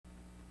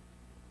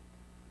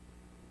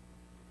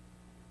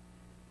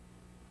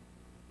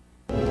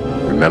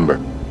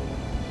Remember,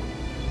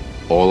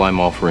 all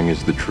I'm offering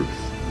is the truth,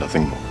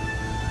 nothing more.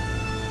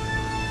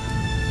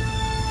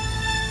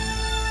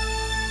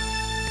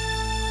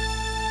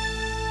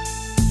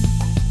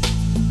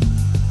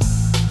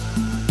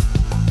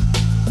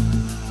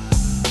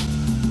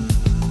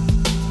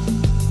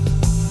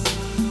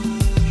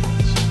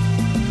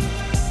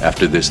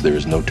 After this, there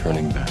is no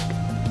turning back.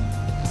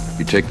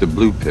 You take the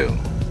blue pill,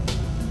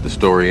 the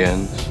story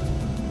ends.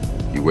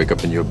 You wake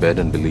up in your bed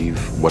and believe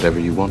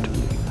whatever you want to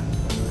believe.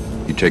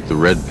 You take the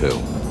red pill,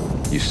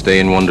 you stay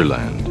in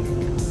Wonderland,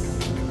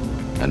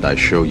 and I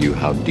show you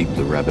how deep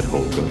the rabbit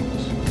hole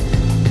goes.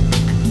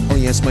 Oh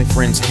yes, my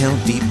friends, how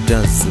deep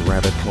does the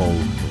rabbit hole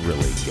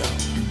really go?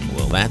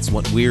 Well, that's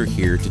what we're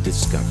here to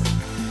discover.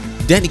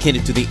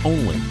 Dedicated to the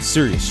only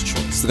serious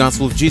choice, the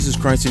gospel of Jesus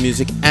Christ in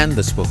music and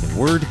the spoken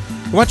word.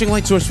 You're watching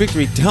Light Source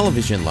Victory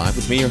Television Live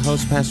with me, your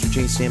host, Pastor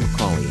J. Sam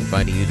McCauley,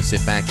 inviting you to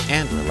sit back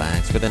and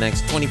relax for the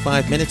next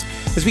 25 minutes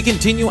as we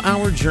continue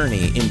our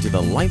journey into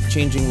the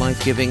life-changing,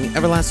 life-giving,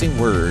 everlasting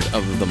Word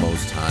of the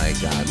Most High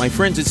God. My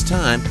friends, it's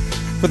time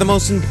for the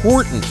most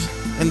important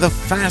and the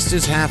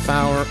fastest half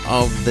hour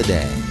of the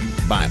day,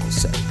 Bible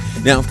study.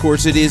 Now, of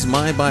course, it is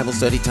my Bible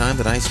study time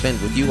that I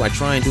spend with you. I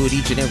try and do it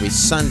each and every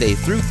Sunday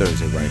through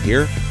Thursday right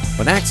here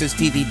on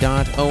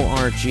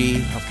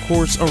accesstv.org, of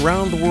course,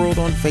 around the world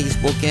on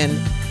Facebook and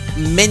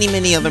many,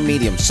 many other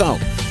mediums. So,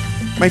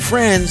 my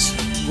friends,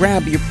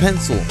 grab your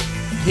pencil,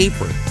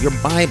 paper, your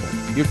Bible,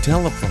 your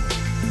telephone,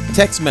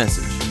 text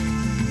message,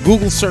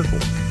 Google Circle,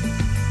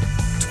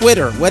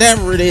 Twitter,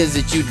 whatever it is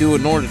that you do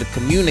in order to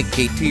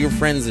communicate to your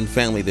friends and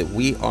family that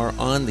we are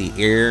on the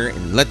air,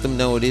 and let them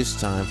know it is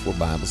time for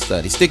Bible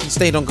study. Stick and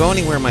stay, don't go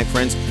anywhere, my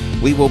friends.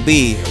 We will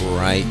be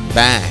right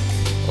back.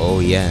 Oh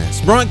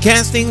yes,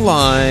 broadcasting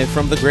live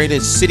from the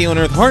greatest city on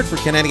earth, Hartford,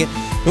 Connecticut,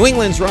 New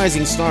England's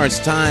rising star. It's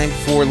time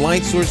for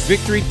Light Source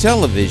Victory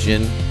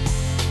Television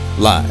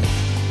Live.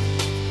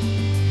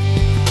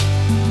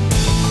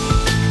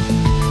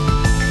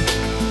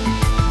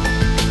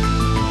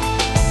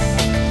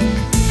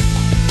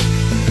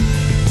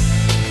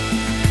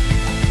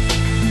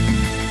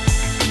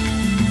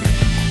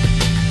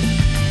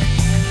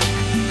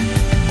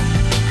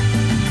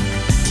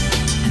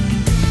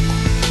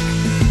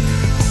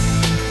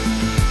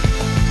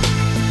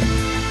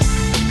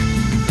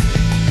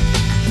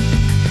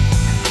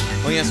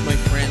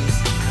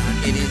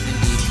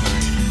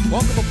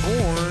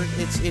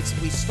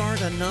 We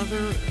start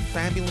another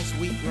fabulous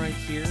week right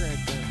here at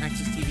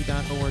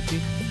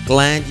accesstv.org.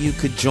 Glad you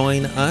could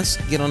join us.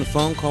 Get on the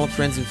phone, call up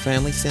friends and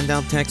family, send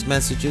out text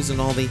messages and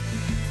all the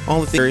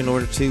things in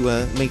order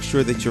to make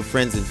sure that your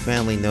friends and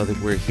family know that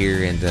we're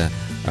here and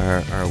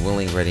are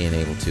willing, ready, and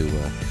able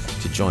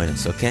to join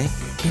us. Okay.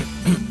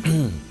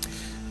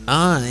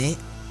 I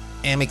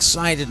am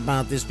excited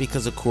about this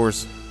because, of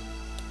course,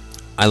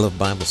 I love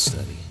Bible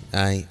study.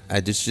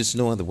 There's just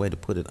no other way to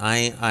put it.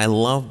 I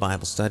love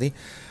Bible study.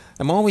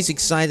 I'm always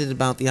excited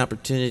about the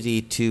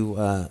opportunity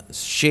to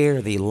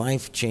share the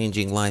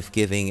life-changing,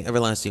 life-giving,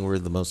 everlasting Word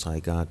of the Most High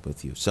God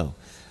with you. So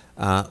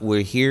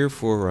we're here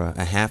for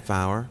a half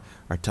hour.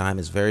 Our time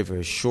is very,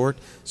 very short.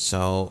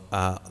 So,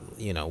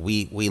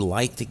 we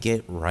like to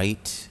get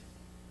right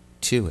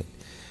to it.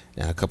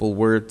 Now, a couple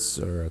words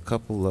or a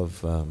couple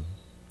of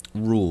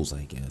rules,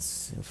 I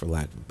guess, for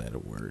lack of a better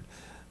word,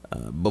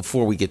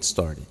 before we get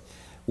started.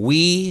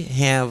 We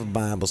have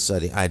Bible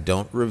study. I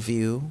don't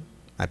review.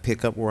 I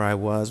pick up where I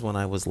was when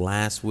I was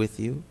last with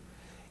you,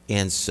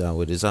 and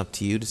so it is up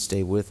to you to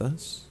stay with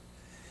us.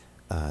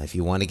 If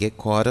you want to get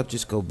caught up,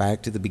 just go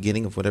back to the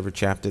beginning of whatever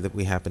chapter that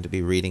we happen to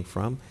be reading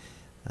from.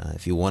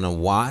 If you want to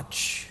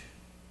watch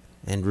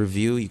and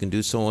review, you can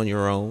do so on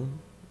your own.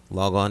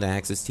 Log on to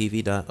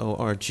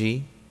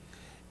accesstv.org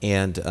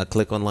and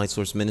click on Light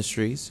Source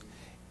Ministries,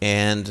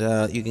 and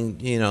you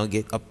can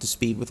get up to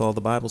speed with all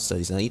the Bible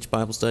studies. Now, each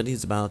Bible study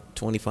is about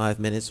 25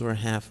 minutes or a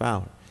half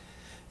hour.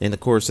 In the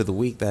course of the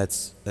week,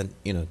 that's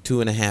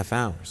 2.5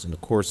 hours. In the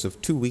course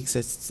of 2 weeks,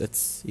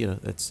 that's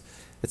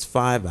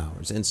 5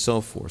 hours, and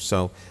so forth.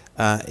 So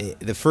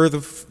the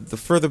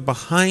further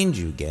behind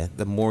you get,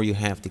 the more you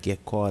have to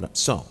get caught up.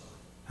 So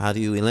how do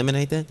you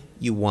eliminate that?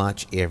 You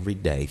watch every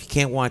day. If you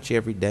can't watch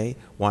every day,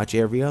 watch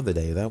every other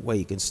day. That way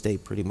you can stay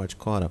pretty much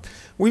caught up.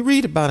 We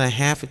read about a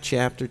half a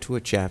chapter to a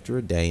chapter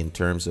a day in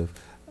terms of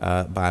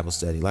Bible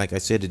study. Like I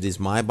said, it is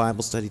my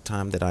Bible study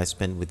time that I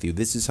spend with you.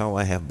 This is how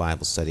I have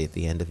Bible study at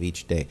the end of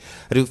each day.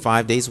 I do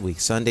 5 days a week,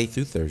 Sunday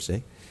through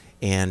Thursday,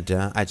 and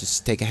I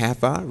just take a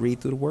half hour,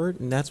 read through the Word,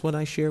 and that's what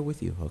I share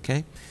with you,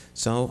 okay?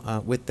 So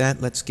with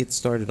that, let's get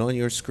started. On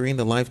your screen,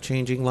 the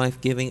life-changing,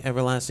 life-giving,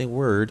 everlasting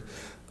Word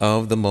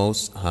of the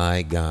Most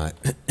High God.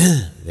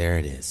 There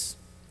it is.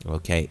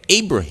 Okay,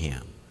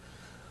 Abraham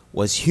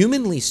was,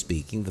 humanly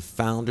speaking, the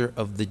founder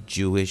of the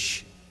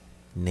Jewish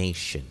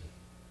nation.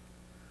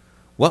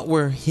 What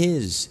were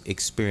his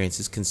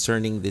experiences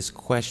concerning this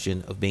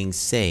question of being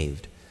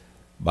saved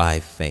by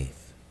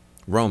faith?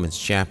 Romans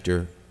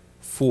chapter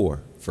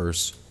 4,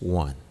 verse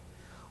 1.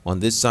 On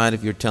this side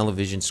of your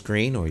television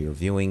screen or your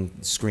viewing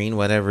screen,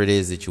 whatever it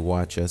is that you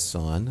watch us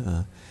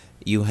on,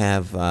 you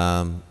have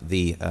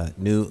the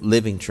New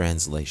Living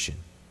Translation.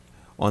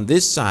 On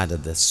this side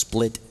of the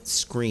split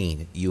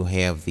screen, you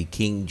have the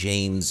King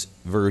James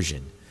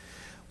Version.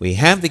 We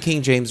have the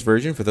King James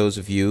Version for those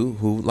of you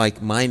who,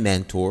 like my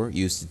mentor,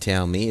 used to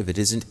tell me, if it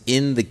isn't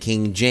in the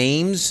King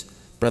James,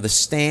 Brother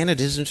Stan, it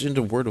isn't in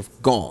the Word of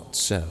God.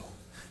 So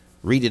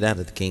read it out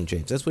of the King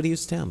James. That's what he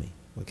used to tell me.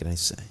 What can I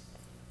say?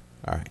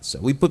 All right, so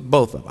we put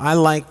both up. I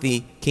like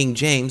the King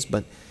James,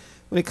 but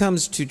when it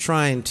comes to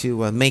trying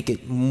to make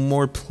it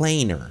more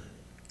plainer,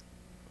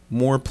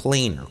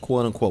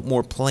 quote unquote,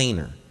 more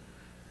plainer,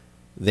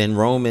 then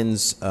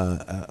Romans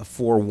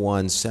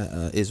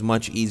 4:1 is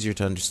much easier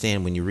to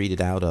understand when you read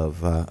it out of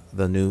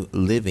the New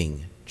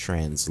Living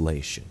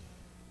Translation.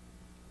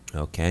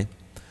 Okay,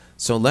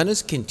 so let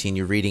us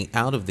continue reading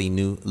out of the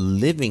New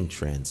Living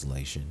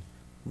Translation,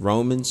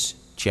 Romans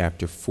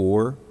chapter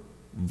 4,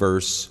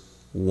 verse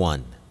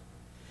 1.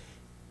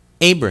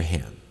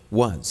 Abraham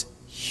was,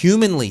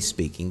 humanly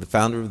speaking, the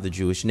founder of the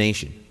Jewish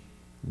nation.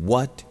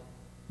 What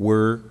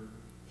were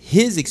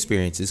his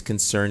experiences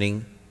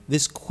concerning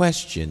this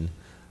question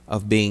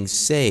of being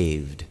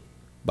saved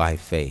by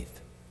faith?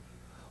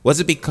 Was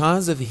it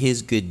because of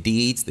his good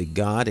deeds that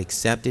God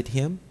accepted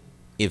him?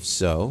 If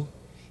so,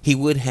 he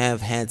would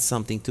have had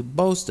something to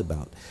boast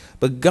about.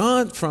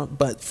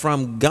 But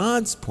from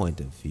God's point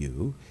of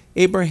view,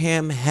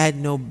 Abraham had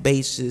no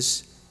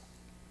basis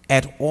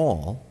at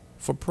all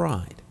for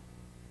pride.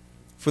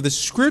 For the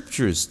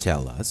scriptures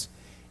tell us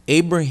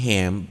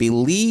Abraham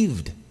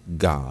believed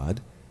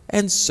God,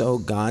 and so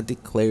God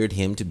declared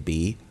him to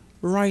be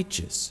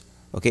righteous.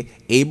 Okay,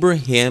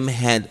 Abraham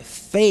had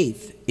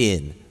faith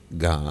in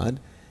God,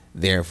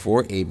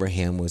 therefore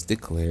Abraham was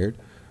declared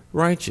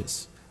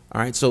righteous.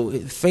 All right, so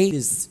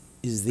faith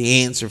is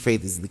the answer,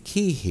 faith is the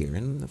key here,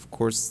 and of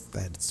course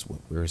that's what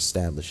we're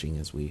establishing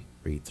as we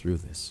read through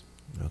this.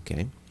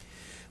 Okay,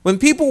 when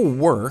people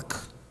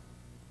work,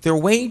 their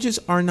wages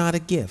are not a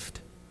gift.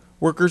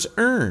 Workers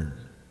earn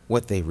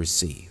what they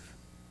receive.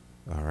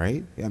 All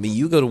right, I mean,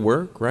 you go to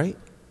work, right?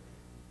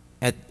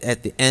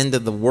 At the end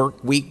of the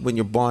work week, when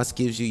your boss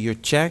gives you your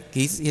check,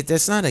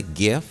 that's not a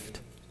gift.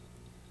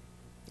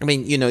 I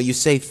mean, you know, you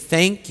say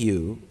thank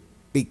you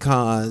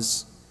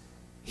because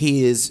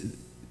he is,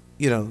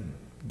 you know,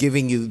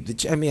 giving you the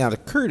check. I mean, out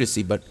of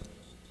courtesy, but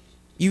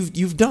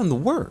you've done the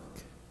work.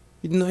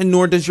 And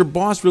nor does your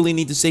boss really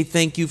need to say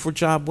thank you for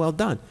job well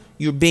done.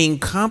 You're being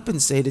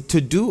compensated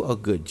to do a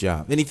good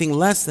job. Anything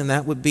less than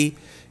that would be,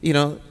 you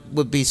know,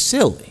 would be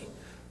silly.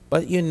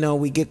 But, you know,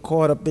 we get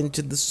caught up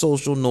into the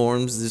social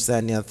norms, this, that,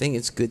 and the other thing.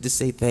 It's good to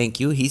say thank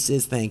you. He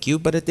says thank you.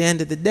 But at the end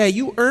of the day,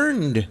 you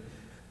earned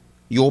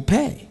your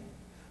pay.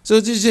 So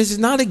it's just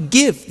not a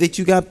gift that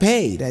you got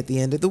paid at the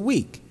end of the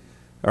week.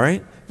 All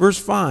right? Verse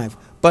 5.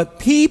 But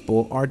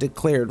people are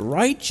declared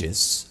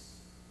righteous.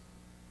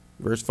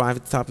 Verse 5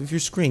 at the top of your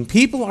screen.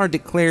 People are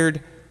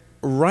declared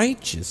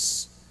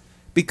righteous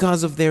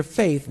because of their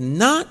faith,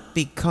 not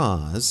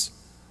because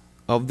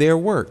of their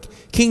work.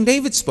 King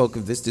David spoke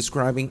of this,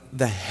 describing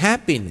the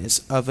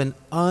happiness of an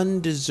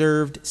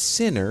undeserved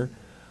sinner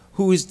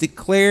who is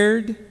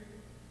declared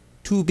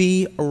to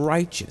be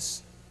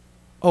righteous.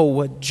 Oh,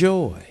 what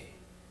joy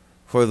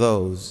for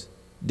those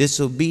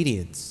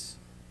disobedience.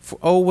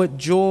 Oh, what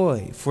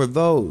joy for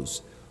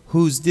those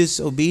whose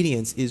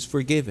disobedience is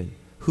forgiven,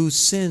 whose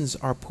sins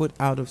are put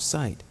out of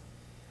sight.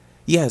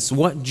 Yes,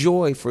 what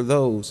joy for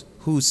those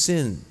whose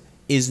sin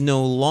is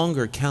no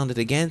longer counted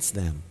against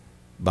them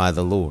by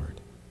the Lord.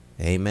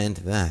 Amen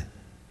to that.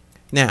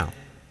 Now,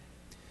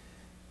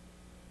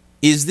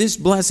 is this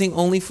blessing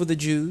only for the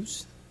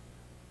Jews,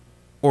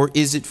 or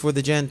is it for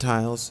the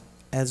Gentiles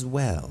as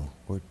well,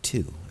 or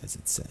too, as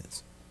it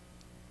says?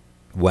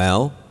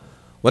 Well,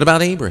 what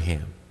about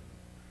Abraham?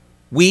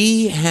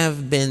 We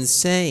have been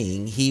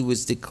saying he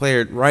was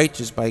declared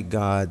righteous by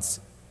God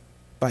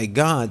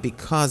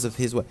because of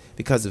his what?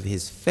 Because of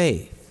his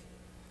faith.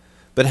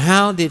 But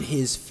how did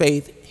his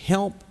faith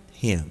help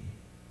him?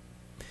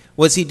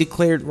 Was he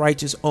declared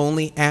righteous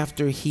only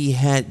after he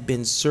had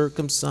been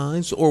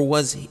circumcised, or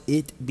was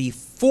it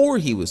before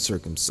he was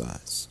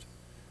circumcised?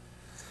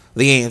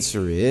 The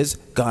answer is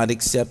God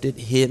accepted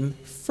him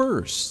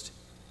first,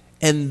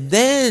 and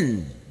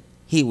then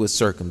he was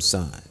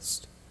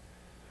circumcised.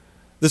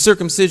 The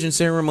circumcision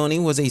ceremony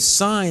was a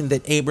sign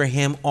that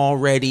Abraham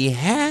already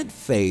had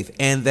faith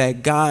and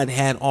that God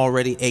had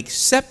already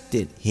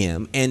accepted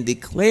him and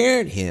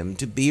declared him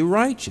to be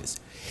righteous,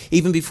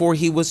 even before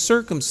he was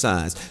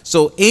circumcised.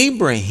 So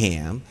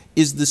Abraham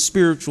is the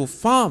spiritual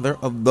father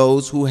of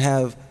those who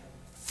have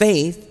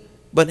faith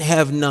but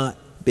have not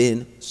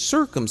been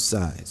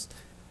circumcised.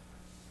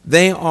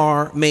 They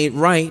are made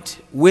right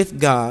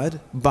with God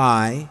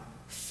by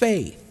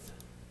faith.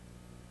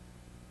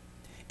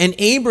 And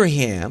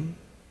Abraham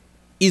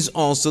is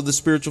also the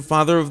spiritual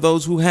father of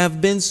those who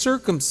have been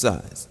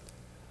circumcised,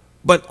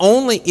 but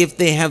only if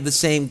they have the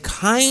same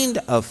kind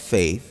of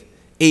faith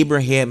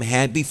Abraham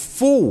had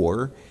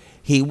before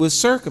he was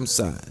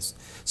circumcised.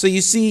 So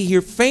you see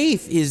here,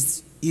 faith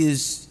is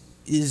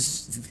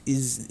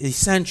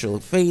essential.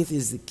 Faith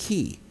is the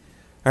key.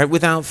 All right,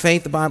 without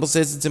faith, the Bible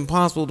says it's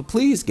impossible to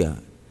please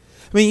God.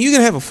 I mean, you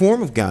can have a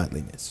form of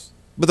godliness,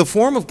 but the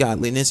form of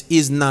godliness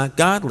is not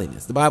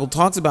godliness. The Bible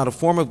talks about a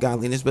form of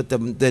godliness, but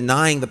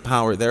denying the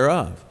power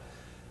thereof.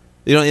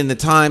 You know, in the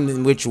time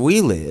in which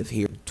we live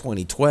here,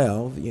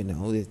 2012, you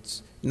know,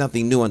 it's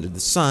nothing new under the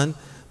sun.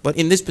 But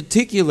in this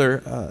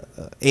particular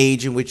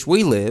age in which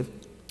we live,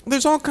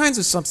 there's all kinds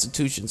of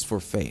substitutions for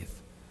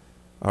faith.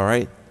 All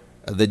right?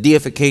 The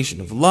deification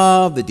of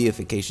love, the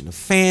deification of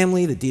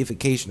family, the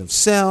deification of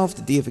self,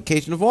 the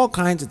deification of all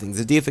kinds of things,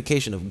 the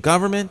deification of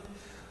government.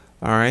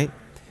 All right?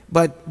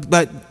 But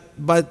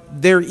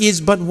there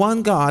is but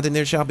one God, and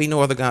there shall be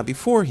no other God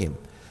before him.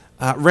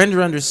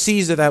 Render unto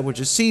Caesar that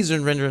which is Caesar,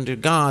 and render unto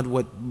God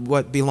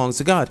what belongs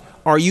to God.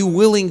 Are you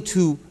willing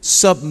to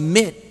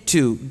submit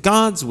to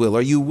God's will?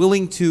 Are you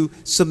willing to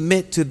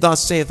submit to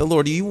thus saith the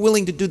Lord? Are you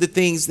willing to do the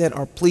things that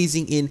are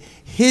pleasing in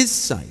his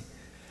sight,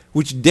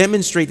 which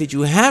demonstrate that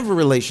you have a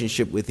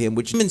relationship with him,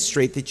 which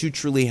demonstrate that you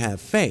truly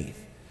have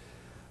faith?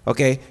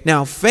 Okay,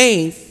 now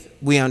faith,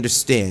 we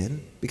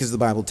understand, because the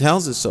Bible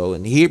tells us so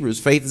in Hebrews,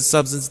 faith is the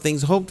substance of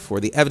things hoped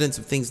for, the evidence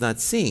of things not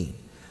seen.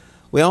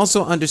 We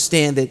also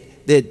understand that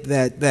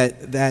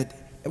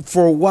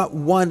for what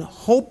one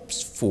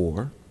hopes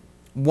for,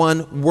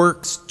 one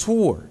works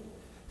toward.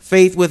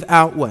 Faith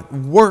without what?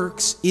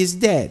 Works is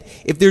dead.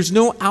 If there's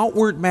no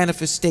outward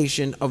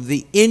manifestation of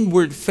the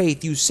inward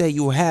faith you say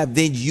you have,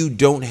 then you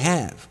don't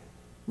have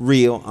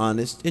real,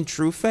 honest, and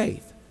true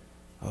faith.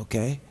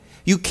 Okay?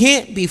 You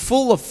can't be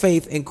full of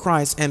faith in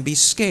Christ and be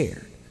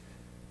scared,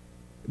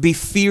 be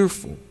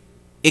fearful,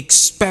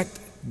 expect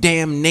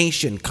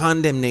damnation,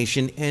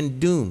 condemnation, and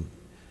doom.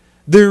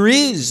 There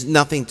is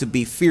nothing to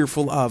be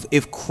fearful of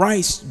if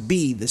Christ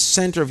be the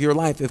center of your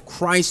life, if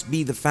Christ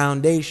be the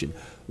foundation.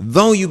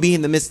 Though you be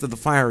in the midst of the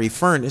fiery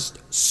furnace,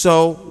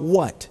 so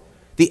what?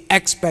 The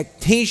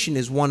expectation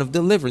is one of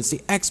deliverance.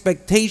 The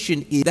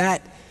expectation is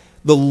that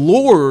the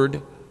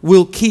Lord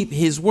will keep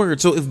his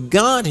word. So if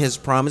God has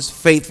promised,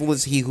 faithful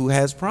is he who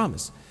has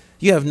promised.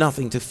 You have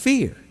nothing to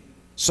fear.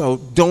 So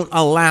don't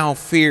allow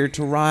fear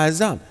to rise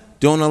up.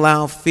 Don't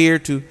allow fear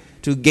to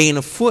gain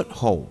a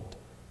foothold.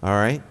 All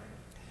right?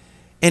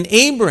 And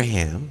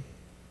Abraham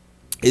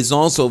is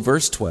also,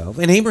 verse 12,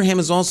 and Abraham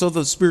is also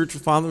the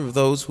spiritual father of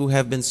those who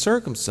have been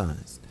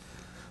circumcised,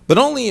 but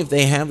only if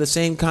they have the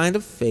same kind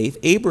of faith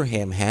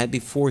Abraham had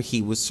before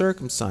he was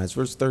circumcised.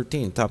 Verse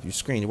 13, top of your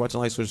screen. You're watching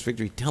Life Source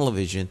Victory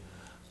Television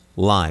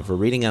live. We're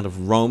reading out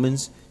of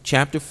Romans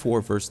chapter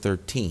 4, verse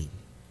 13.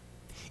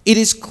 It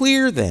is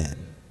clear then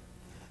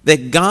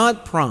that God's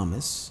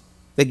promise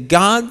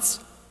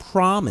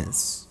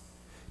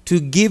to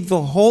give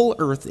the whole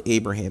earth to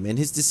Abraham and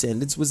his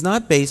descendants was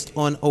not based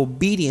on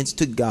obedience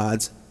to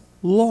God's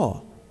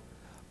law,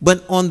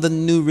 but on the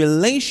new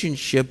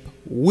relationship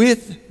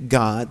with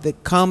God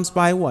that comes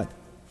by what?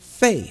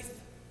 Faith.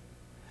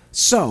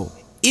 So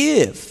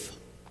if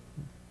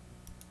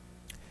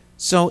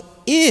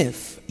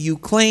you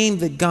claim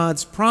that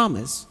God's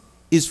promise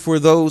is for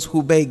those who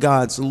obey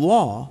God's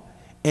law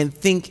and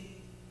think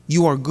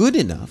you are good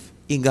enough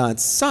in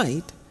God's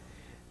sight,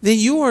 then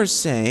you are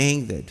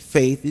saying that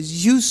faith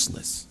is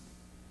useless.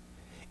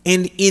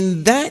 And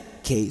in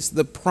that case,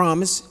 the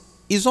promise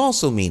is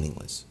also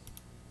meaningless.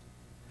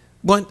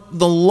 But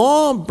the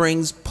law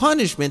brings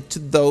punishment to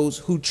those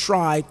who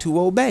try to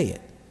obey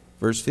it.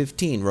 Verse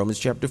 15, Romans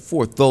chapter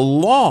 4. The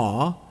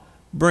law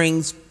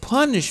brings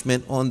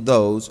punishment on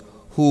those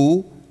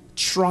who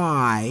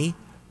try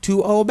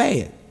to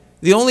obey it.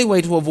 The only way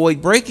to avoid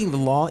breaking the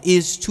law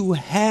is to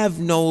have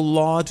no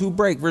law to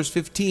break. Verse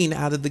 15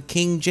 out of the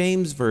King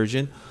James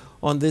Version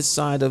on this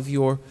side of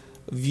your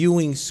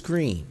viewing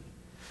screen.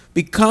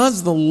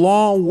 Because the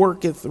law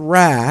worketh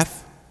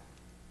wrath,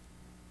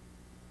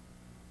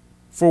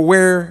 for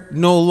where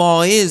no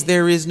law is,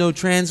 there is no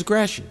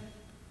transgression.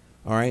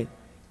 All right?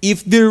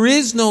 If there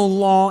is no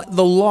law,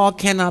 the law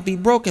cannot be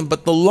broken.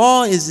 But the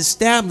law is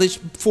established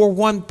for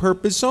one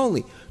purpose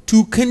only,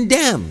 to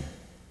condemn.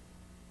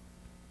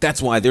 That's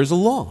why there's a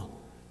law.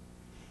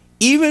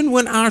 Even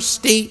when our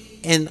state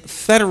and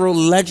federal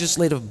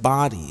legislative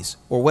bodies,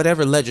 or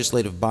whatever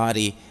legislative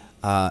body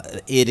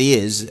it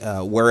is,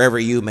 wherever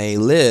you may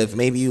live,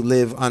 maybe you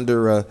live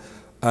under a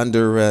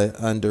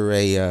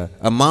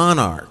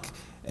monarch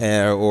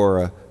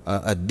or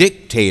a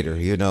dictator,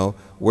 you know,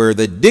 where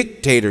the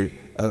dictator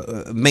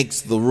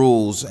makes the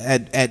rules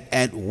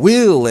at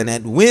will and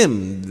at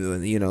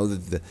whim. You know,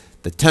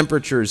 the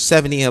temperature is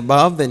 70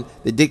 above, then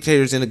the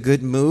dictator's in a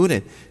good mood,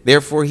 and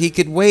therefore he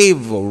could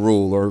waive a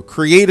rule or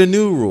create a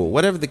new rule,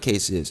 whatever the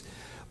case is.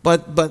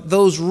 But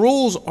those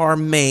rules are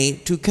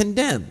made to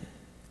condemn.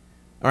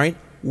 All right?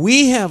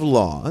 We have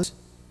laws.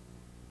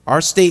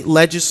 Our state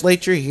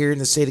legislature here in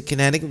the state of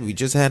Connecticut, we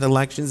just had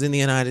elections in the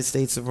United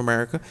States of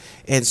America,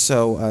 and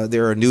so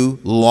there are new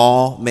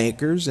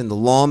lawmakers, and the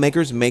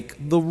lawmakers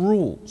make the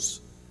rules.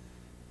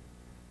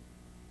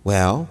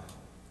 Well,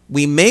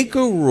 we make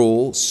a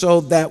rule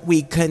so that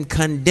we can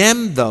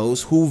condemn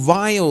those who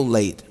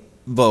violate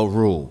the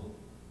rule.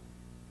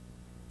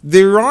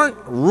 There aren't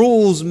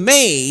rules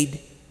made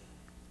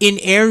in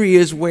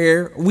areas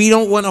where we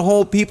don't want to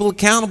hold people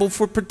accountable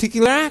for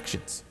particular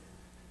actions.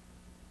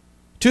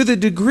 To the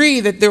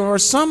degree that there are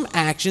some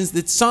actions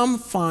that some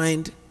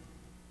find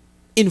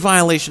in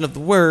violation of the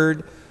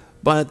word,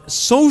 but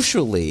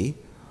socially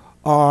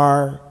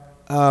are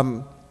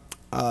that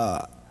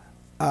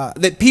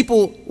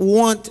people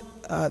want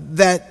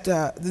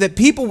that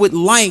people would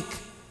like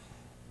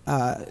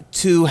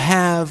to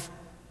have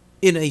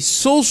in a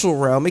social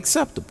realm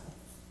acceptable.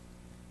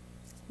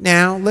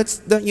 Now, let's,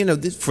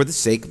 for the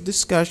sake of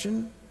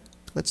discussion,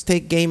 let's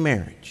take gay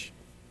marriage.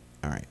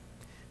 All right.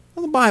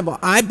 Well, the Bible,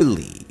 I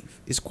believe,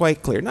 is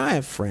quite clear. Now, I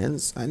have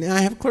friends, and I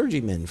have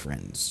clergymen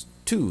friends,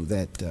 too,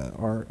 that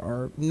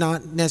are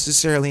not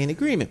necessarily in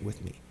agreement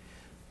with me.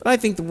 But I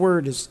think the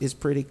word is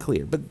pretty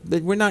clear.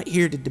 But we're not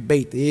here to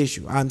debate the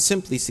issue. I'm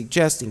simply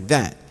suggesting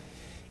that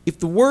if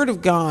the Word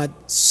of God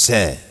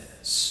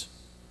says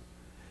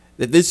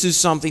that this is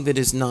something that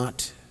is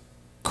not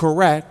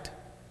correct,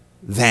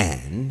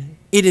 then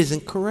it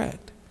isn't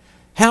correct.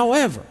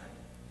 However,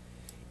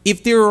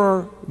 if there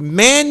are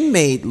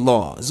man-made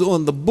laws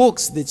on the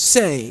books that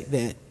say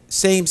that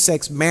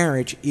same-sex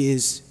marriage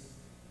is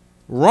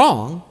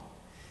wrong,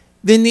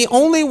 then the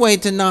only way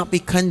to not be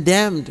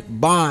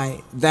condemned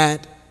by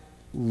that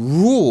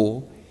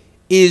rule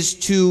is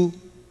to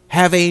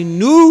have a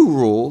new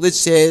rule that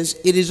says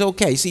it is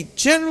okay. See,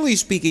 generally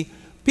speaking,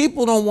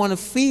 people don't want to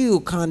feel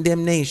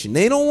condemnation.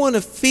 They don't want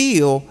to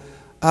feel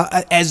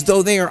as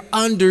though they are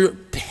under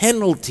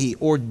penalty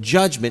or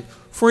judgment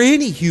for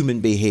any human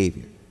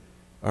behavior.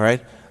 All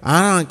right?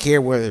 I don't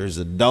care whether it's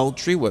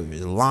adultery, whether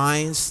it's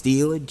lying,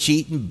 stealing,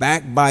 cheating,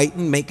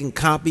 backbiting, making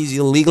copies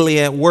illegally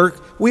at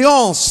work. We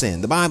all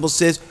sin. The Bible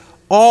says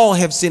all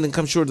have sinned and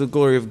come short of the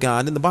glory of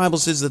God. And the Bible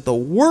says that the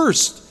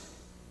worst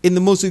and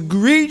the most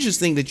egregious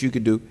thing that you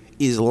could do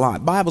is lie. The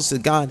Bible says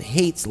God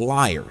hates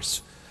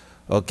liars.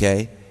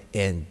 Okay?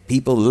 And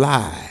people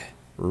lie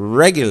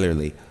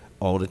regularly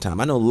all the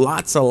time. I know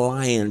lots of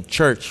lying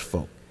church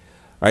folk.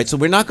 All right, so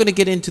we're not going to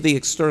get into the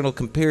external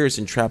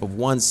comparison trap of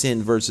one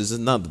sin versus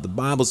another. The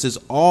Bible says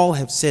all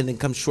have sinned and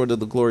come short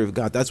of the glory of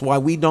God. That's why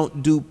we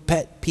don't do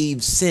pet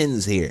peeve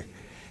sins here.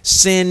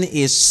 Sin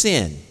is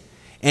sin.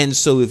 And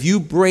so if you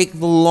break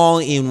the law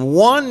in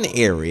one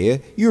area,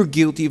 you're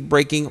guilty of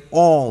breaking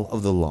all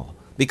of the law.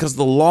 Because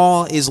the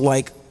law is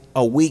like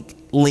a weak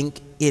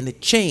link in a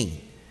chain.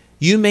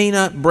 You may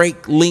not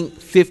break link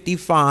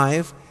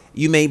 55.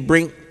 You may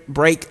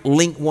break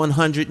link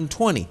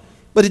 120.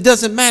 But it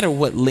doesn't matter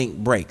what link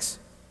breaks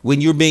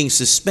when you're being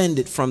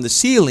suspended from the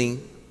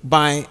ceiling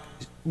by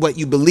what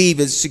you believe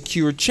is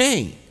secure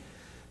chain.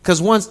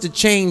 Because once the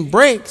chain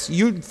breaks,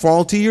 you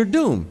fall to your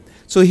doom.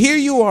 So here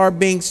you are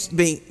being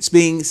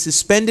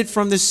suspended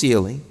from the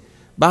ceiling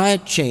by a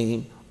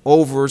chain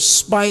over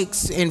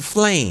spikes and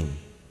flame.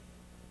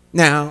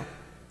 Now,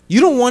 you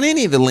don't want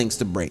any of the links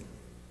to break.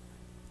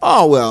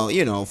 Oh,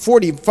 well,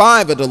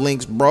 45 of the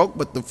links broke,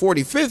 but the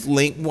 45th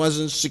link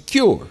wasn't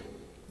secure.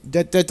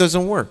 That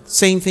doesn't work.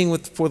 Same thing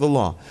for the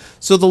law.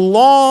 So the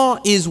law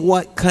is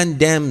what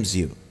condemns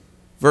you.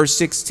 Verse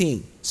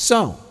 16.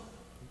 So,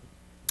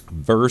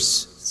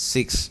 verse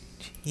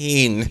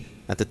 16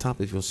 at the top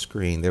of your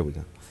screen. There we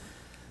go.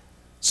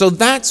 So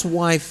that's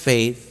why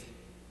faith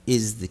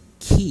is the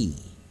key.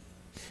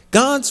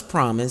 God's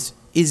promise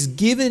is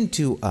given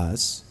to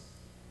us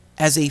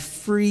as a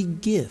free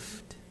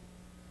gift,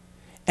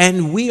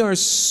 and we are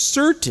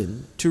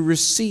certain to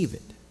receive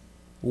it.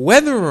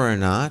 Whether or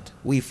not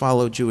we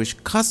follow Jewish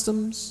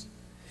customs,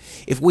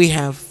 if we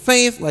have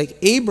faith like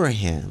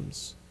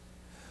Abraham's,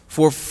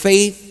 for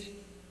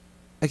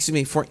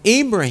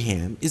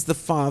Abraham is the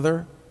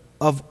father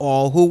of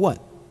all who what?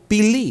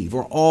 Believe,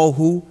 or all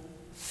who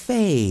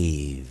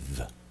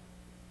faith.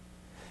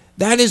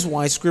 That is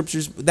what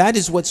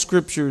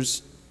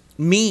scriptures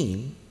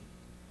mean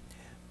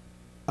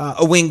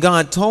when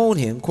God told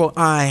him, quote,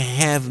 I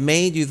have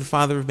made you the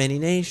father of many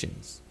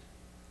nations,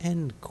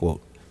 end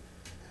quote.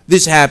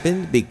 This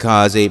happened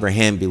because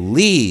Abraham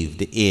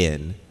believed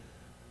in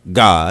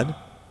God,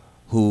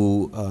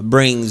 who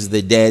brings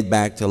the dead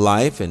back to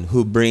life and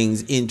who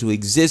brings into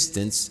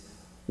existence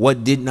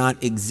what did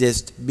not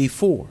exist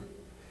before.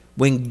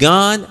 When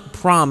God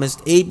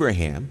promised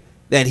Abraham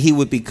that he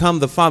would become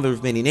the father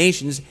of many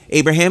nations,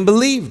 Abraham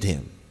believed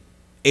him.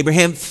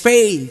 Abraham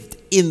faithed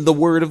in the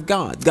word of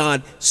God.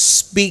 God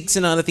speaks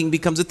and not a thing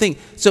becomes a thing.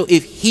 So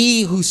if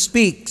he who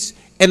speaks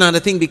and not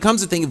a thing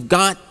becomes a thing, if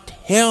God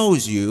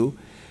tells you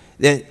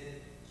that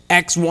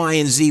X, Y,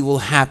 and Z will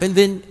happen,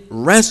 then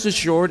rest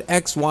assured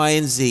X, Y,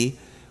 and Z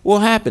will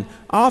happen.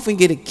 I often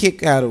get a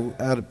kick out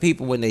of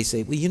people when they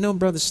say, well,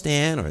 Brother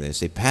Stan, or they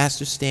say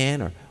Pastor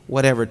Stan, or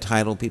whatever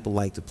title people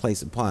like to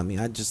place upon me.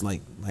 I just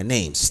like my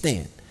name,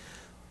 Stan.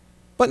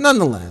 But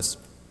nonetheless,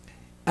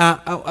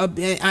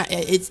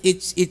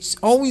 it's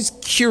always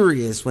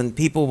curious when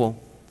people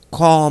will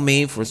call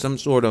me for some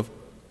sort of,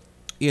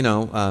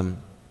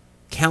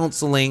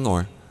 counseling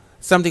or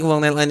something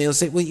along that line. They'll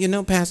say,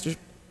 well, Pastor,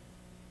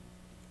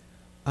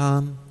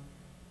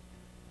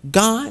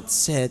 God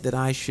said that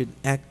I should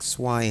X,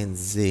 Y, and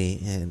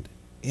Z, and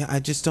Yeah, I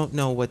just don't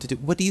know what to do.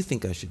 What do you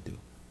think I should do?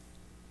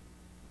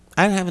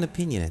 I don't have an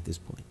opinion at this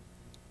point.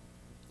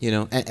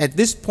 At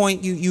this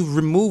point, you've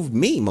removed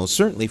me, most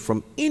certainly,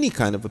 from any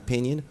kind of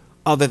opinion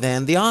other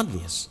than the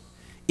obvious.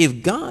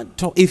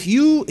 If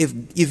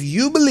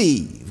you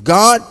believe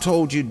God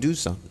told you to do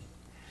something,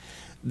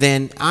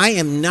 then I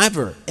am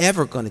never,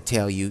 ever going to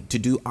tell you to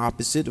do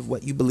opposite of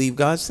what you believe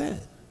God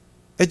said.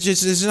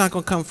 It's not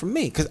going to come from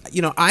me, because,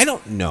 I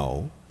don't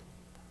know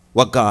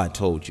what God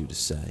told you to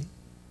say.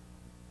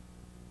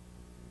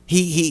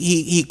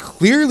 He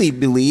clearly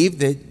believed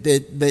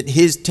that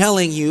his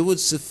telling you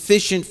was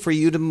sufficient for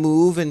you to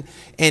move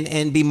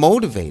and be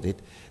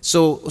motivated.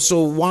 So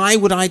why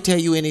would I tell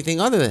you anything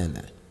other than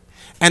that?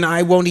 And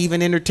I won't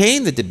even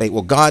entertain the debate.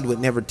 Well, God would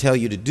never tell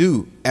you to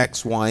do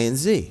X, Y, and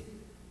Z.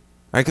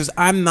 Right? Because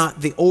I'm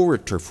not the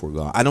orator for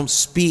God. I don't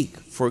speak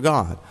for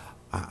God.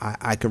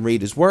 I can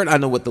read his word. I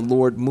know what the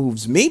Lord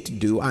moves me to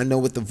do. I know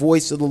what the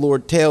voice of the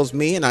Lord tells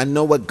me, and I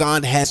know what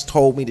God has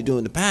told me to do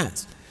in the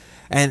past.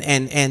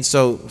 And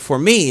so for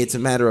me, it's a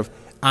matter of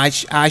I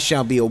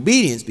shall be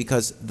obedient,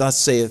 because thus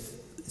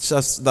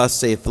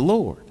saith the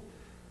Lord.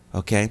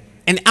 Okay?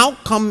 An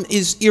outcome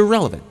is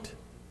irrelevant.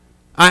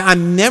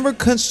 I'm never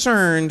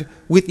concerned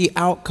with the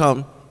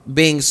outcome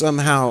being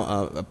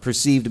somehow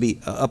perceived to be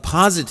a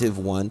positive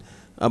one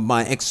of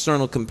my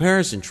external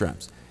comparison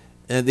traps.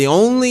 The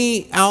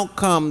only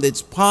outcome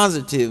that's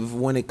positive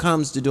when it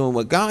comes to doing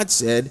what God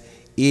said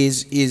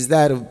is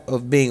that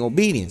of being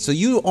obedient. So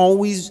you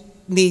always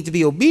need to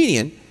be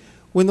obedient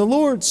when the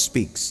Lord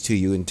speaks to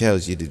you and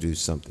tells you to do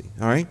something.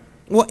 All right?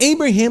 Well,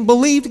 Abraham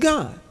believed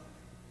God.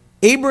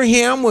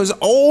 Abraham was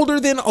older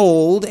than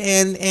old,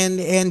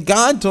 and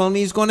God told him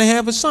he's going to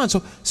have a son.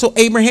 So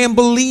Abraham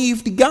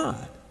believed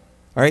God.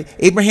 All right?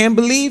 Abraham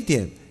believed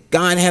him.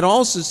 God had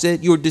also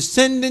said, your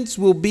descendants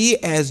will be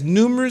as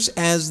numerous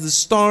as the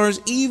stars,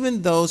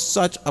 even though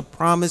such a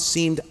promise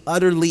seemed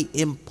utterly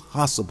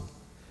impossible.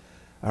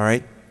 All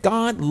right?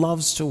 God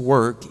loves to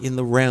work in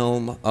the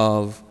realm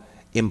of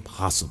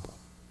impossible.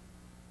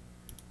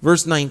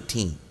 Verse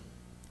 19.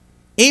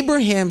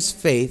 Abraham's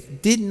faith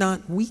did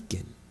not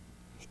weaken,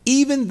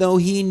 even though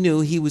he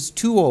knew he was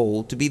too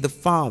old to be a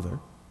father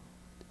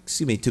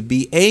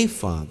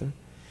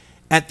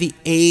at the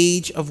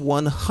age of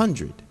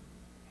 100,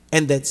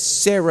 and that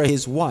Sarah,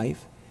 his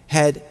wife,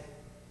 had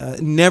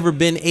never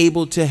been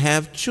able to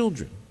have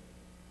children.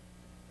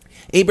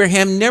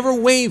 Abraham never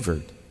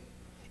wavered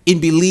in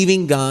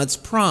believing God's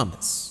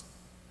promise.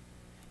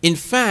 In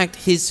fact,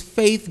 his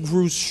faith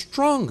grew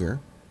stronger,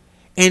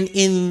 and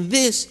in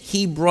this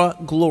he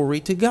brought glory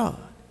to God.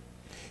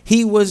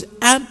 He was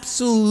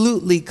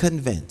absolutely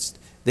convinced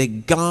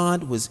that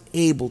God was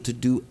able to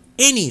do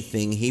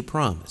anything he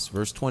promised.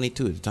 Verse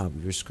 22 at the top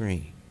of your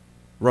screen.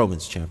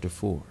 Romans chapter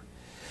 4.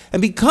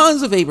 And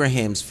because of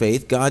Abraham's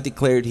faith, God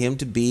declared him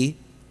to be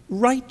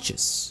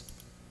righteous.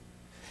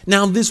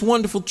 Now, this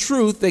wonderful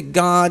truth that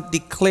God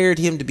declared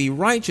him to be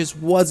righteous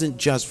wasn't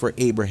just for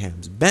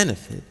Abraham's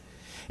benefit.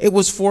 It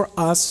was for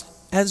us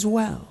as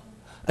well,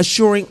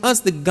 assuring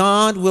us that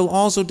God will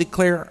also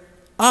declare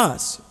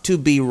us to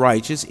be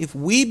righteous if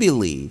we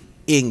believe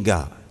in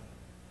God,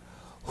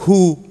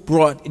 who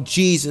brought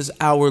Jesus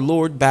our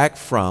Lord back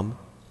from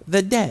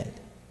the dead.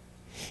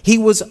 He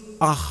was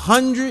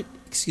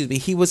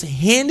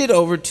handed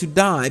over to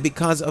die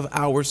because of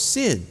our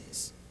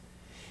sins,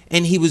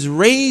 and he was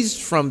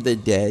raised from the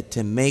dead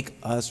to make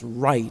us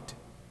right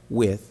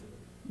with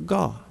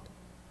God.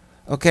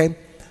 Okay?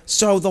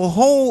 So the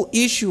whole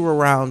issue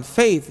around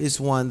faith is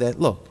one that,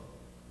 look,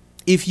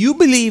 if you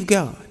believe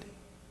God,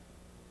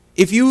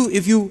 if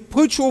you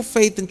put your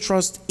faith and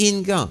trust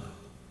in God,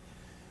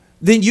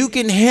 then you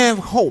can have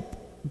hope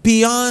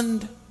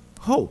beyond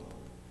hope,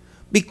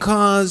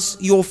 because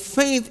your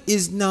faith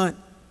is not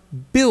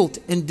built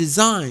and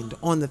designed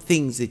on the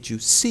things that you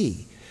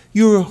see.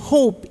 Your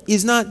hope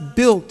is not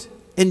built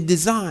and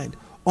designed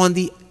on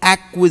the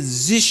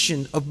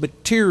acquisition of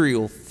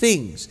material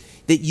things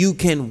that you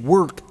can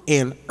work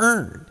and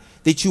earn,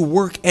 that you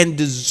work and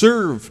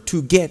deserve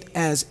to get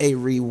as a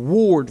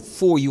reward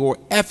for your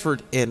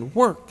effort and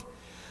work.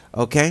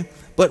 Okay?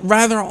 But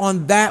rather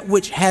on that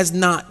which has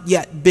not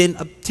yet been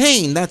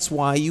obtained. That's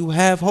why you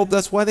have hope.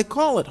 That's why they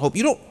call it hope.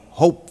 You don't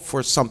hope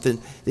for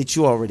something that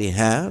you already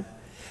have.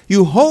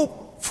 You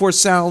hope for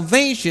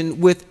salvation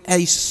with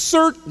a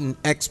certain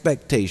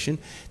expectation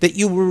that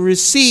you will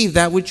receive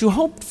that which you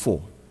hoped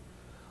for.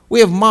 We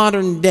have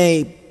modern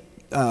day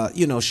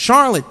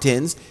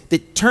charlatans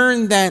that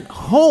turn that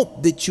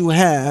hope that you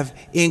have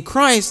in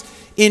Christ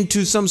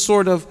into some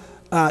sort of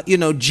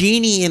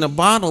genie in a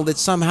bottle that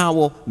somehow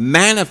will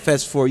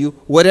manifest for you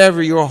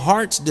whatever your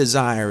heart's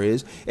desire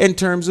is in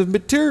terms of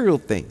material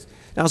things.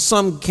 Now,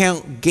 some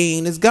count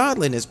gain as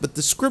godliness, but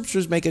the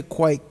scriptures make it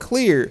quite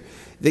clear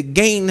that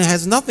gain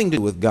has nothing to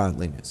do with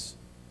godliness.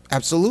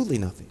 Absolutely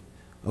nothing.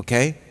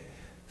 Okay?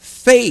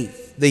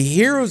 Faith, the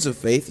heroes of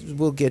faith,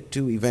 we'll get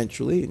to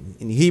eventually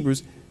in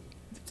Hebrews,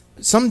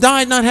 some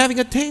died not having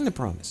attained the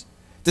promise.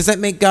 Does that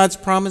make God's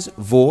promise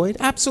void?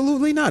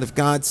 Absolutely not. If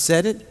God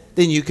said it,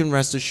 then you can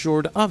rest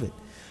assured of it.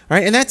 All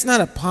right, and that's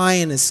not a pie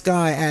in the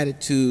sky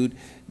attitude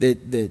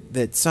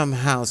that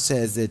somehow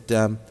says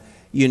that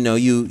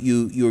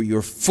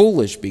you're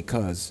foolish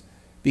because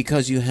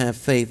you have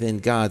faith in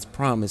God's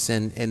promise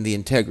and the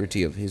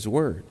integrity of His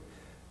word.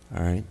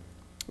 All right,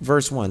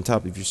 verse 1,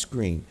 top of your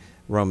screen,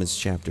 Romans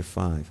chapter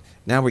 5.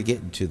 Now we're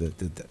getting to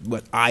the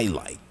what I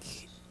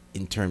like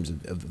in terms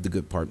of the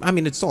good part. I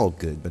mean, it's all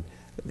good, but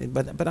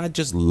I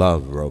just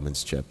love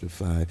Romans chapter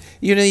 5.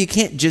 You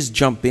can't just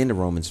jump into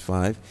Romans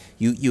 5.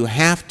 You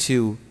have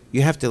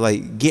to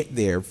like get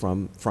there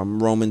from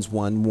Romans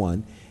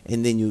 1:1,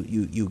 and then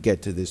you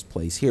get to this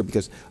place here,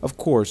 because of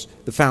course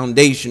the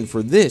foundation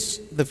for this,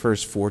 the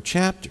first 4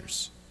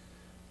 chapters.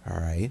 All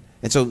right,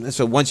 and so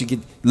once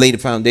you lay the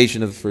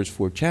foundation of the first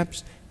 4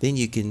 chapters, then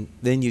you can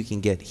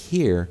get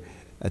here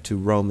to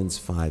Romans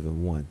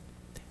 5:1.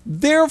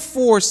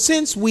 Therefore,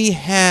 since we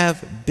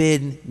have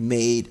been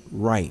made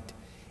right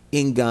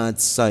in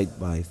God's sight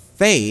by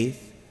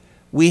faith,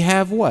 we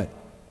have what?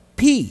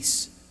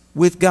 Peace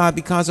with God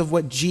because of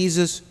what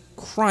Jesus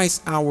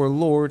Christ our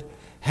Lord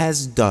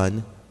has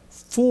done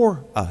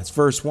for us.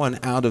 Verse 1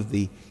 out of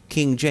the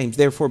King James.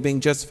 Therefore,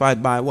 being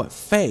justified by what?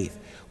 Faith.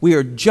 We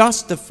are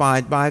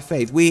justified by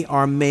faith. We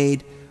are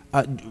made.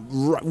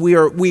 We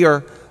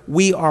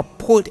are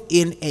put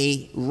in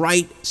a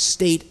right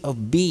state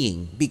of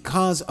being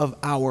because of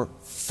our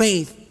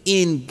faith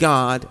in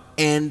God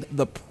and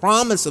the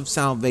promise of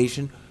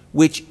salvation,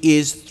 which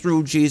is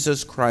through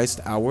Jesus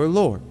Christ our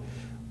Lord.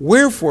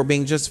 Wherefore,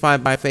 being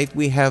justified by faith,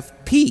 we have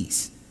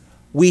peace.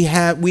 We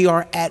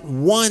are at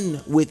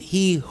one with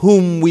He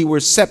whom we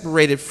were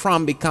separated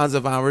from because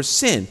of our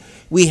sin.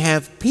 We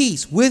have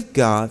peace with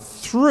God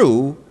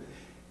through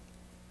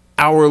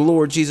our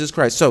Lord Jesus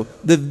Christ. So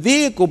the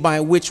vehicle by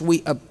which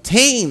we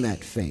obtain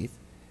that faith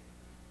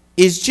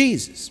is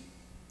Jesus.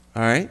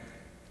 All right?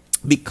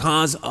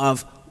 Because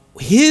of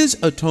His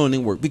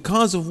atoning work,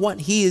 because of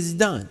what He has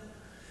done,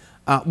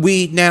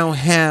 we now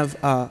have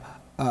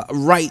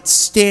right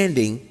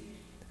standing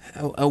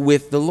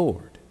with the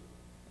Lord.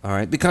 All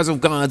right? Because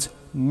of God's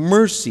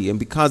mercy and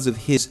because of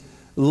His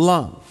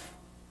love.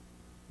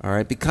 All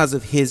right? Because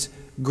of His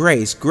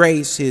grace.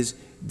 Grace is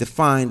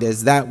defined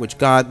as that which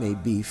God may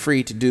be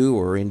free to do,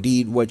 or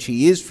indeed what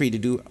He is free to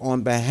do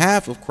on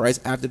behalf of Christ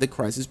after that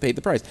Christ has paid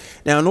the price.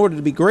 Now, in order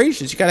to be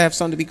gracious, you got to have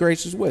something to be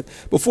gracious with.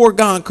 Before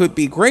God could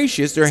be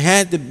gracious, there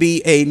had to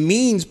be a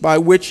means by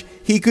which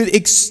He could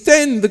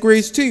extend the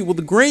grace to you. Well,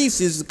 the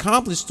grace is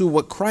accomplished through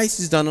what Christ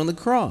has done on the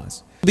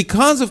cross.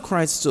 Because of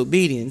Christ's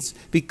obedience,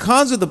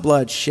 because of the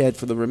blood shed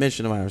for the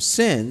remission of our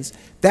sins,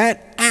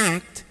 that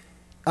act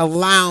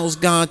allows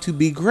God to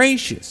be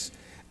gracious.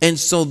 And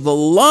so the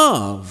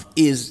love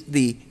is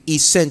the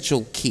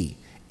essential key.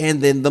 And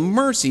then the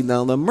mercy.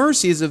 Now, the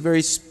mercy is a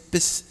very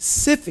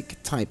specific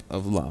type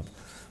of love.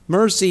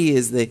 Mercy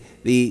is the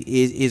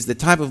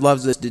type of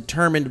love that's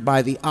determined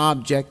by the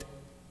object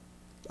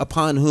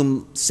upon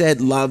whom said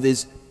love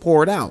is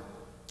poured out.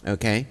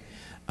 Okay?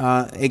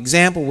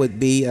 Example would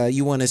be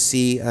you want to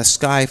see a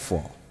sky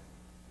fall.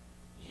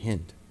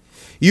 Hint.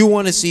 You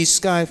want to see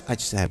sky.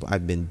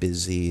 I've been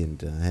busy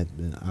and had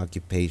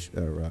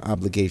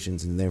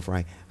obligations, and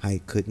therefore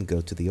I couldn't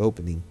go to the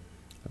opening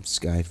of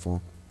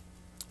Skyfall.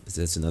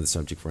 That's another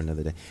subject for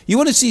another day. You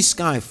want to see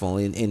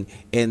Skyfall,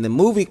 and the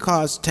movie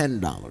costs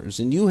 $10,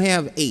 and you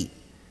have $8.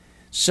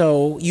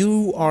 So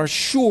you are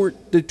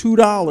short the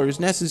 $2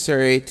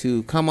 necessary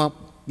to come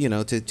up,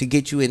 to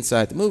get you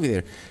inside the movie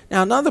theater.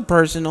 Now another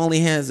person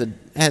only has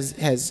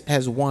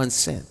 1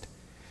 cent.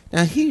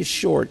 Now, he is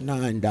short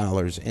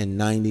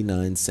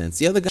 $9.99.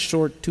 The other guy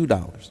short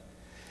 $2.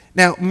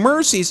 Now,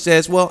 mercy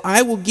says, well,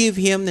 I will give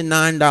him the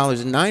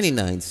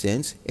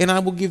 $9.99, and I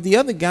will give the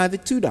other guy the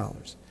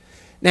 $2.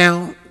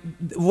 Now,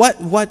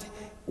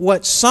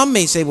 what some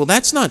may say, well,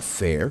 that's not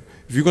fair.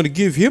 If you're going to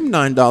give him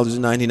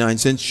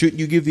 $9.99, shouldn't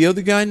you give the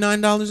other guy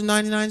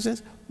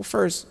 $9.99? Well,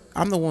 first,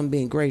 I'm the one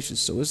being gracious,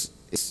 so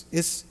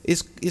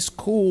it's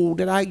cool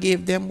that I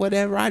give them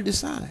whatever I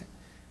decide.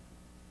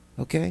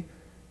 Okay?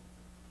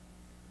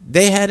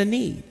 They had a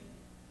need.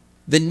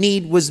 The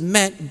need was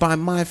met by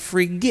my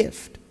free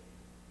gift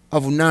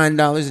of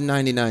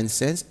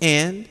 $9.99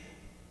 and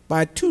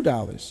by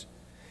 $2.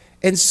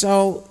 And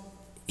so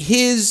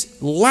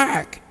his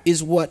lack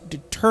is what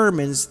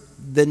determines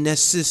the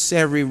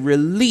necessary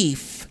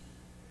relief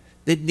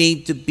that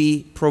need to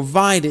be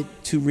provided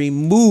to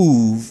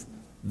remove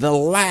the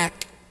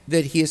lack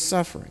that he is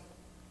suffering.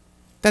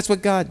 That's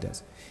what God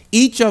does.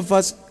 Each of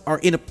us are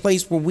in a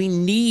place where we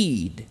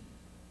need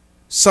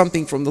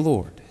something from the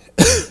Lord.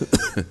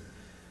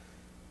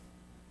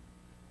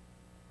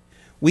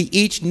 We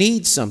each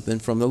need something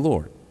from the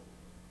Lord.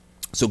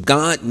 So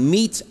God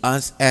meets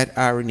us at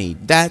our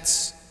need.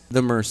 That's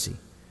the mercy.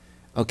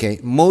 Okay,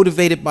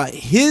 motivated by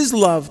His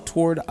love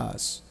toward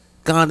us,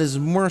 God is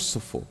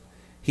merciful.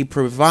 He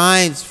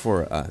provides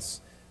for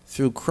us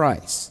through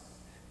Christ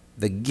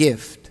the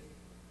gift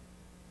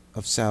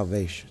of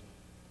salvation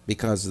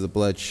because of the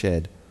blood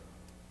shed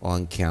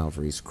on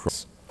Calvary's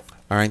cross.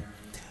 All right,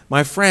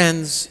 my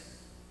friends,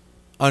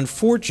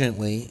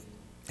 unfortunately,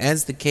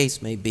 as the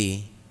case may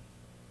be,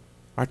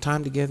 our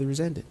time together is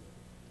ended.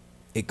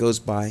 It goes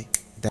by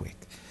that quick.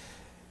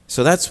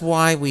 So that's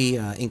why we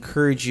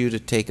encourage you to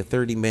take a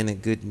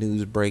 30-minute good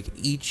news break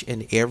each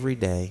and every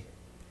day,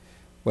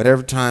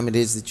 whatever time it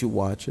is that you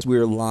watch us.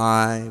 We're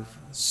live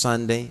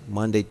Sunday,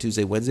 Monday,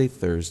 Tuesday, Wednesday,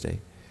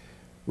 Thursday,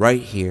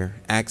 right here,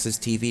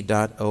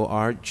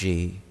 accesstv.org.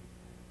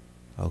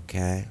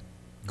 Okay.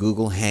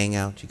 Google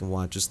Hangout. You can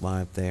watch us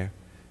live there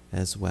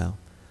as well.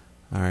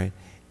 All right.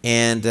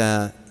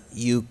 And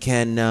you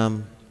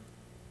can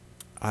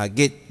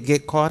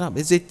get caught up.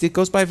 It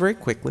goes by very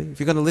quickly. If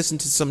you're going to listen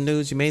to some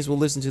news, you may as well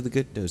listen to the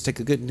good news. Take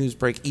a good news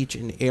break each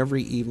and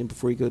every evening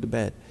before you go to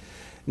bed.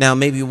 Now,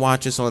 maybe you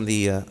watch us on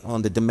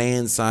the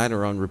demand side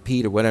or on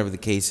repeat or whatever the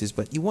case is,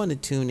 but you want to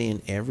tune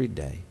in every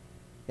day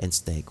and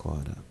stay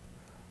caught up.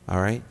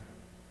 All right?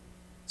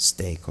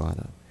 Stay caught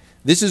up.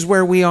 This is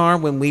where we are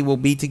when we will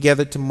be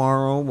together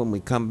tomorrow. When we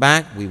come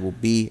back, we will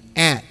be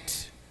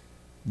at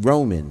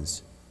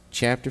Romans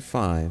chapter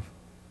 5,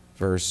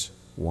 verse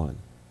 1.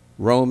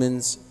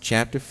 Romans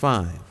chapter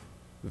 5,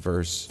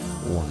 verse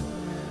 1.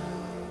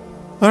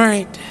 All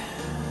right.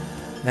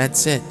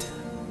 That's it.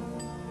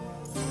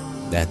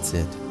 That's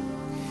it.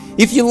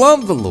 If you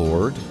love the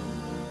Lord,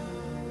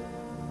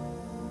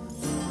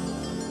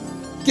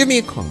 give me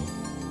a call.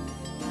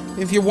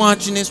 If you're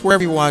watching this,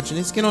 wherever you're watching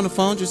this, get on the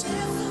phone. Just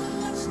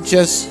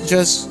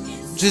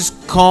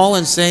call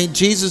and say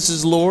Jesus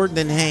is Lord,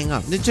 then hang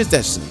up. It's just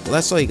that simple.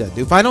 That's all you got to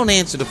do. If I don't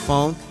answer the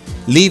phone,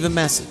 leave a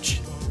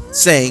message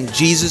saying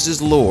Jesus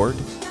is Lord,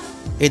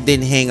 and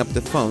then hang up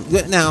the phone.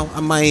 Now,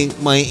 my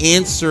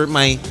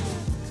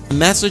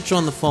message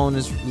on the phone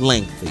is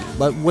lengthy,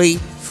 but wait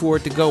for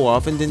it to go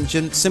off and then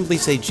simply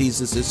say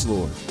Jesus is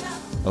Lord.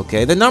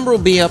 Okay, the number will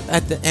be up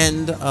at the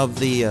end of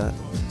the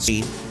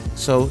feed.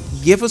 So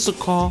give us a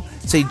call,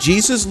 say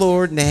Jesus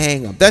Lord, and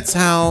hang up. That's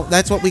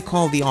what we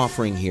call the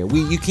offering here.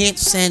 You can't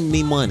send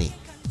me money.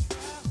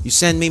 You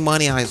send me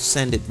money, I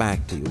send it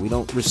back to you. We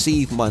don't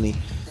receive money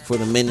for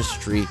the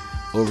ministry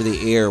over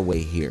the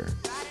airway here.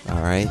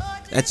 All right,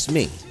 that's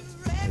me.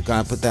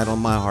 God put that on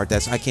my heart.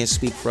 I can't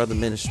speak for other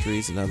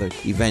ministries and other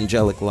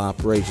evangelical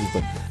operations,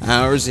 but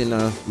ours in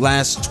the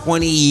last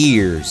 20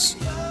 years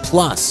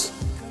plus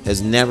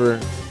has never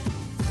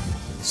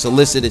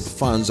solicited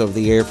funds over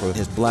the air for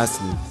His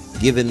blessing.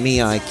 Given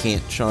me, I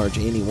can't charge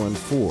anyone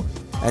for.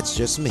 That's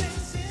just me.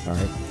 All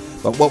right.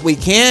 But what we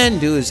can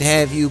do is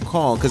have you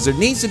call, because there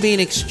needs to be an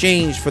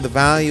exchange for the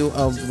value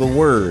of the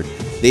word.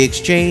 The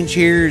exchange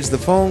here is the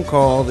phone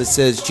call that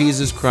says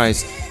Jesus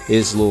Christ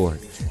is Lord.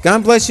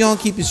 God bless you all.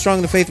 Keep you strong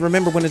in the faith.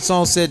 Remember, when it's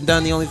all said and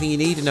done, the only thing you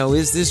need to know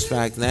is this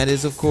fact, and that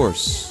is, of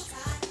course,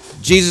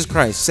 Jesus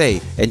Christ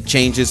saved and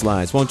changed his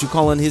lives. Won't you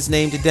call on his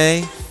name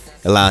today?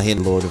 Allow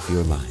him Lord of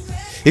your life.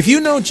 If you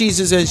know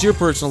Jesus as your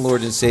personal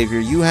Lord and Savior,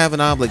 you have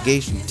an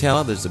obligation to tell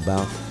others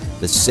about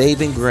the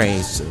saving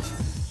grace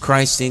of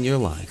Christ in your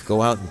life.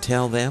 Go out and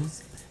tell them.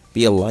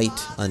 Be a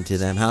light unto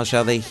them. How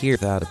shall they hear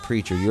without a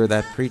preacher? You're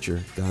that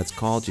preacher. God's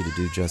called you to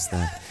do just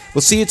that.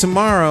 We'll see you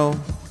tomorrow.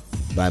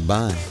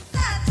 Bye-bye.